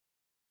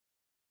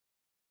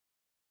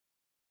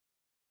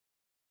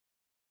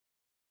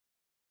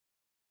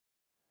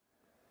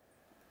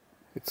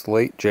It's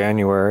late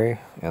January,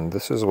 and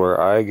this is where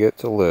I get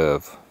to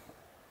live.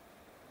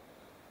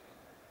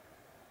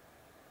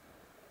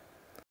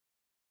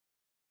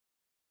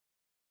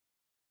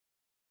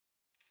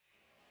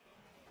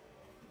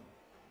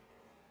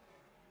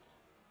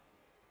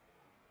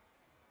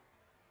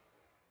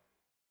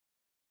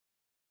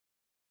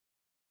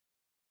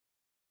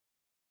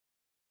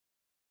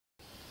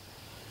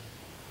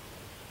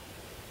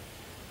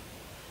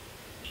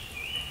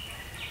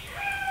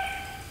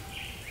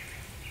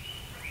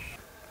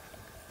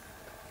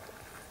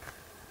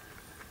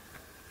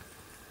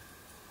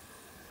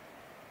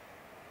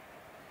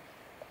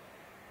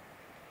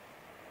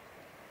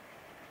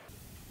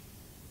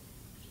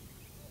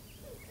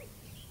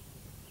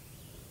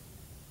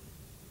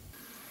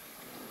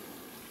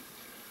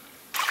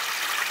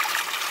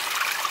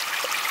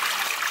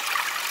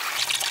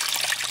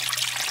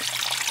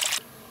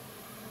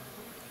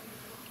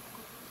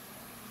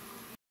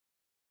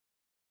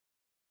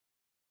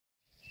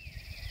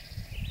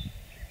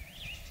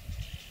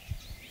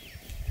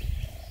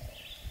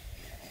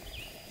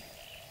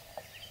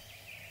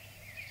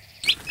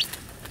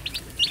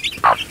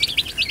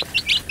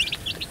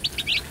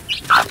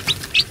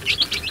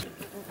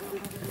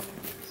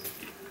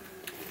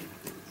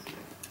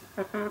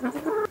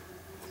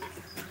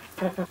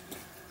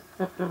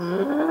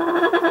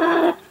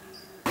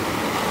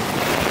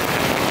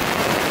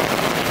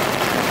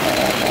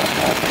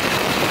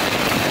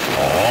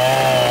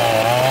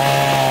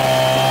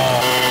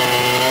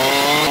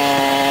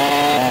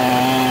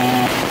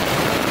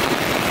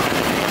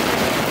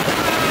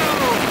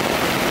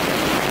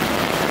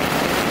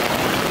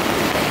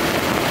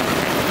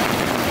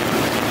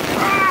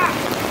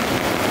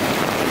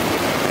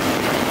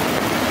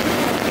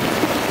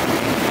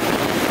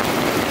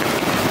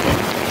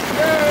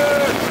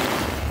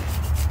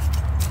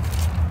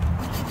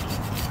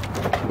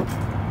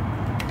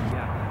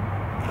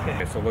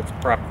 Okay, so let's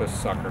prep this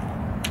sucker.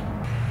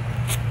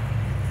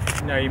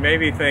 Now you may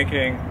be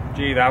thinking,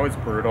 gee, that was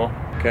brutal.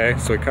 Okay,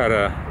 so we cut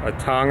a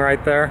tongue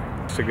right there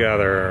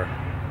together.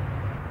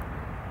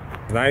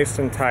 Nice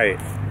and tight.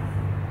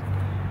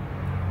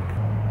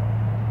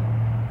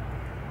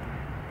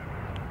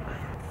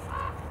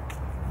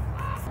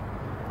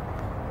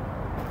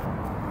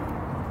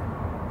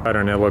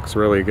 Pattern, it looks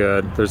really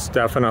good. There's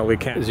definitely,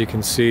 as you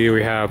can see,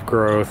 we have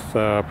growth.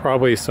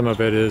 Probably some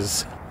of it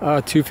is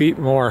 2 feet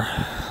more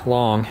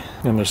long,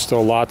 and there's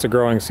still lots of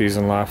growing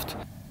season left.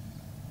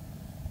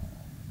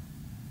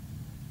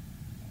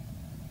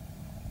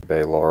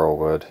 Bay laurel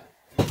wood.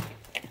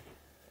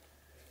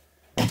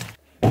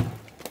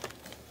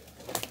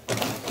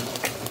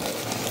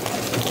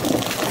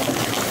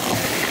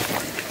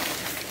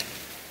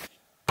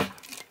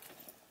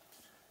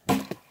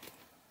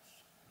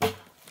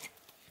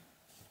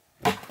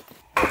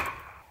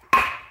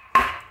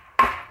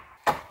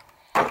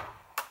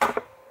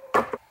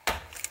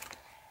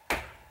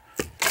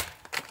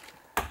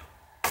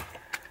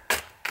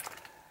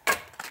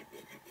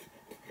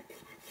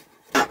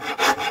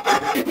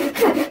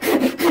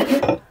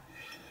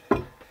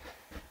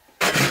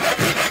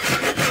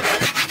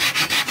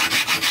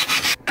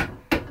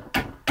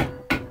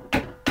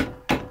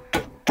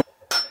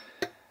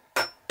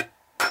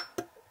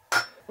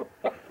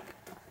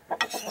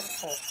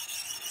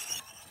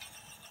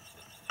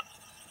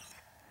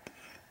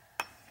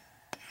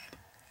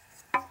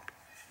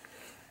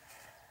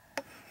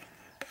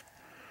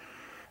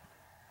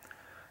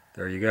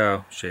 There you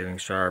go, shaving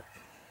sharp.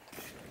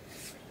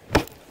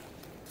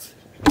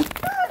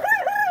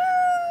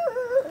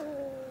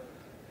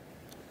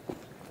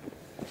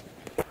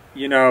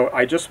 You know,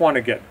 I just want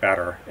to get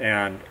better,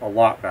 and a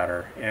lot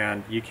better,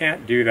 and you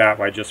can't do that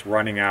by just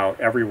running out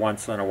every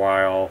once in a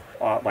while,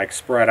 like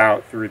spread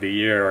out through the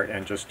year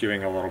and just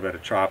doing a little bit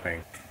of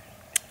chopping.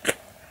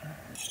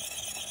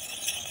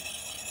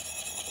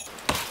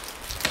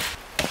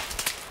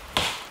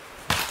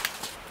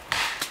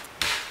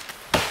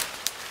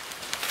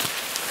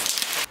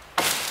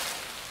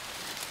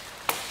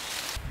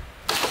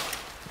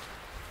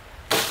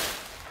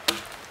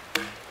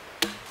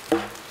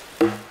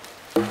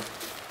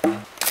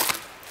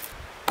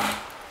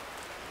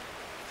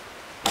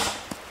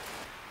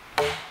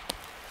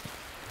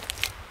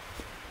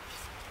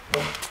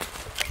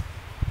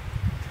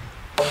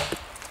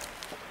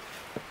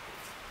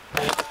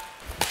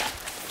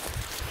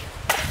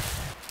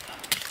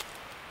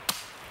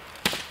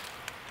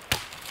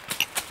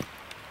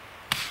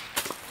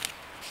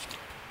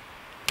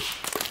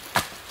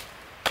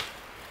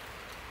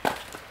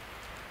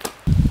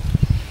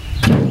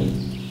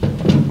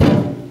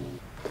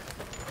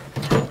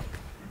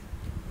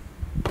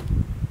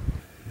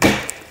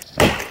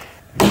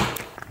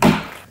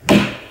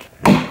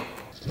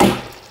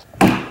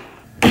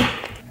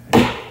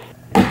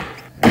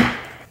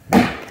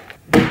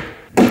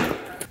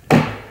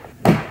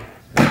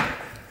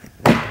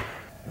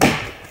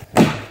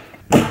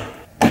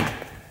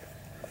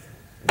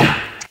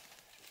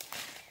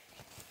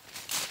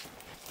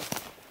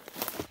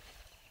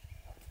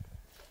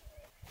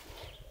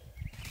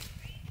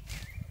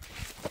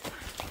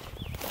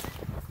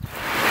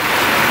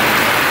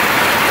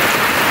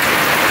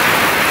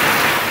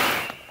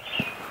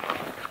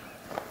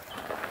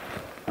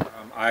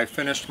 I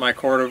finished my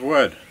cord of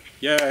wood.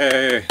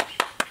 Yay!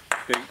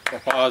 Big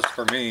applause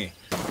for me.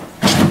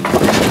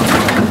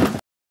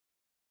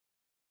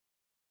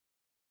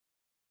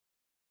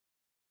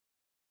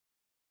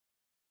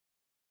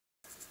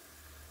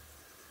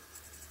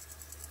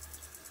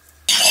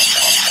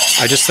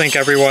 I just think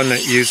everyone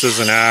that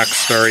uses an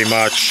axe very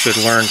much should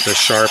learn to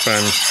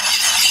sharpen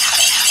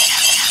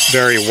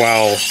very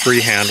well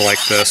freehand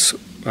like this.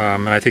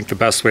 And I think the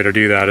best way to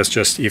do that is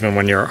just even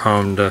when you're at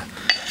home to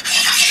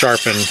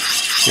sharpen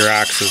your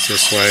axes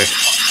this way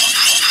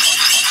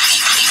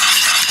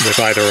with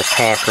either a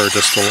puck or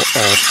just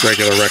a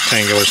regular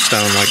rectangular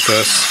stone like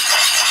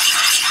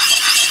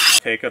this.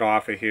 Take it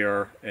off of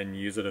here and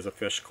use it as a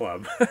fish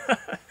club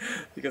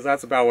because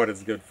that's about what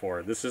it's good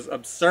for. This is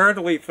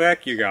absurdly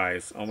thick, you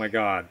guys. Oh my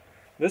god.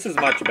 This is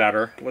much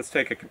better. Let's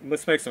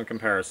make some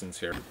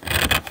comparisons here.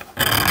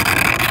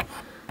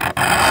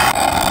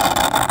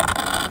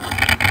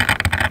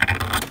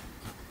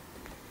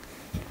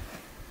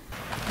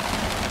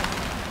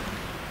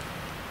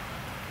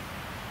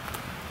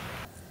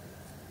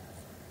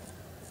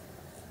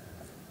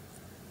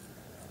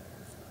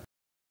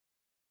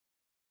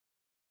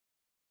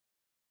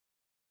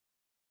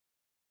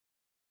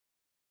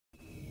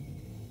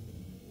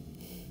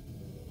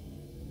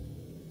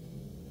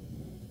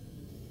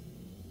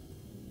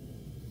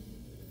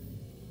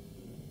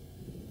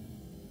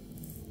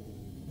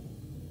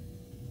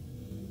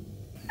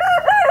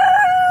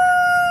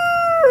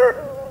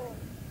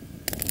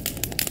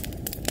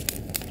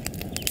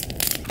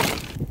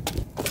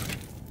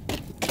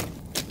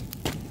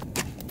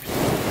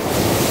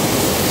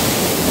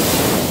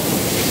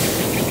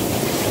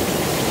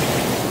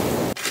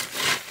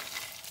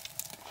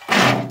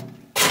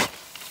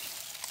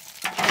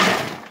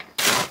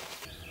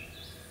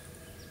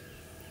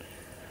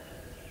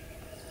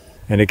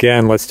 And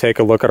again, let's take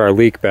a look at our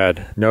leak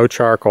bed. No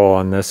charcoal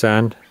on this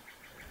end.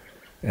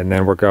 And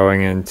then we're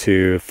going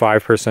into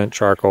 5%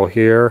 charcoal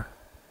here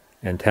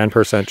and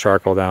 10%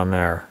 charcoal down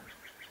there.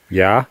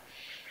 Yeah?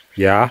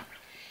 Yeah?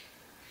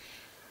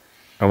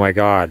 Oh my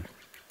god.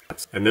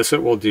 And this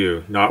it will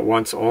do, not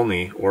once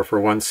only, or for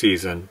one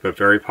season, but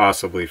very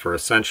possibly for a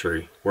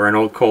century. Where an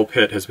old coal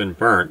pit has been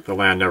burnt, the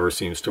land never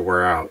seems to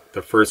wear out.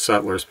 The first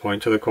settlers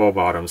point to the coal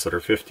bottoms that are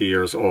 50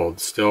 years old,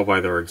 still by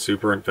their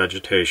exuberant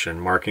vegetation,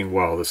 marking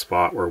well the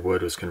spot where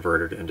wood was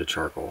converted into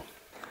charcoal.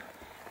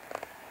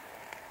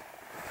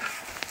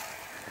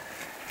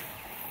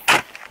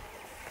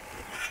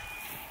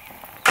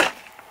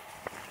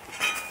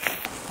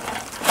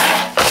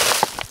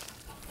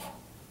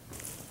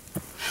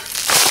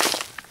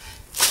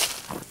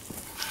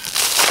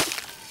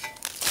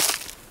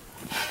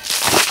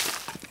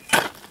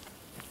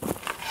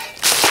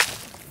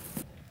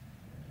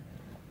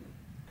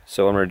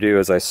 So what I'm going to do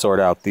is I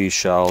sort out these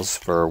shells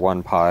for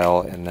one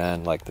pile, and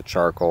then like the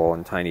charcoal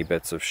and tiny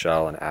bits of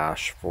shell and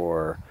ash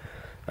for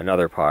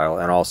another pile,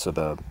 and also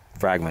the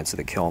fragments of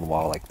the kiln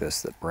wall like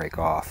this that break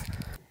off.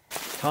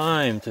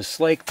 Time to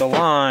slake the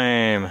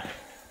lime.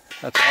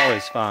 That's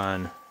always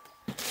fun.